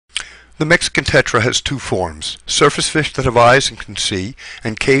The Mexican tetra has two forms: surface fish that have eyes and can see,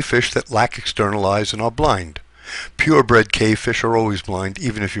 and cave fish that lack external eyes and are blind. Purebred cave fish are always blind,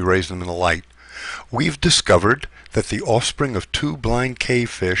 even if you raise them in the light. We've discovered that the offspring of two blind cave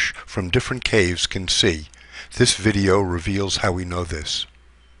fish from different caves can see. This video reveals how we know this.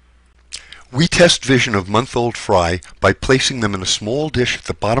 We test vision of month-old fry by placing them in a small dish at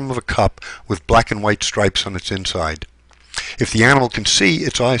the bottom of a cup with black and white stripes on its inside. If the animal can see,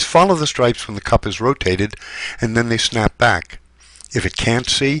 its eyes follow the stripes when the cup is rotated, and then they snap back. If it can't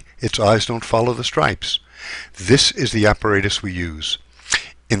see, its eyes don't follow the stripes. This is the apparatus we use.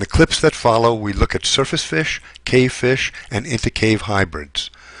 In the clips that follow, we look at surface fish, cave fish, and intercave hybrids.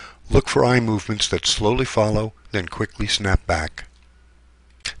 Look for eye movements that slowly follow, then quickly snap back.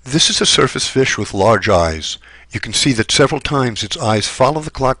 This is a surface fish with large eyes. You can see that several times its eyes follow the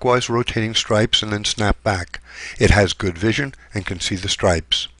clockwise rotating stripes and then snap back. It has good vision and can see the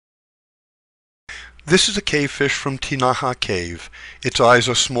stripes. This is a cave fish from Tinaja Cave. Its eyes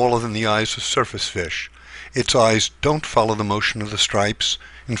are smaller than the eyes of surface fish. Its eyes don't follow the motion of the stripes,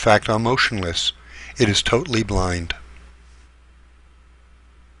 in fact are motionless. It is totally blind.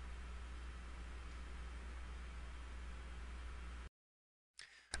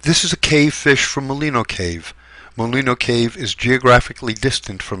 This is a cave fish from Molino Cave. Molino Cave is geographically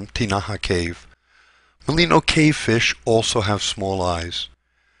distant from Tinaja Cave. Molino Cave fish also have small eyes.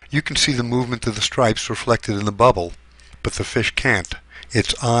 You can see the movement of the stripes reflected in the bubble, but the fish can't.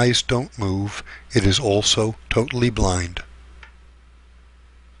 Its eyes don't move. It is also totally blind.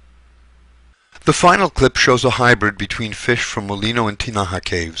 The final clip shows a hybrid between fish from Molino and Tinaja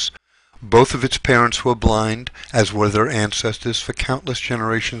Caves. Both of its parents were blind, as were their ancestors for countless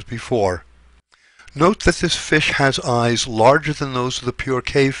generations before. Note that this fish has eyes larger than those of the pure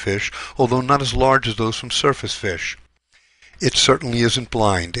cave fish, although not as large as those from surface fish. It certainly isn't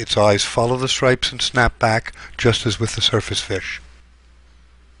blind. Its eyes follow the stripes and snap back, just as with the surface fish.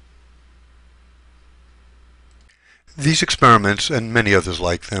 These experiments, and many others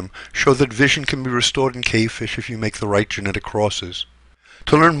like them, show that vision can be restored in cave fish if you make the right genetic crosses.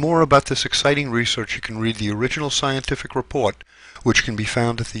 To learn more about this exciting research, you can read the original scientific report, which can be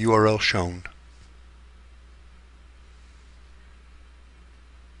found at the URL shown.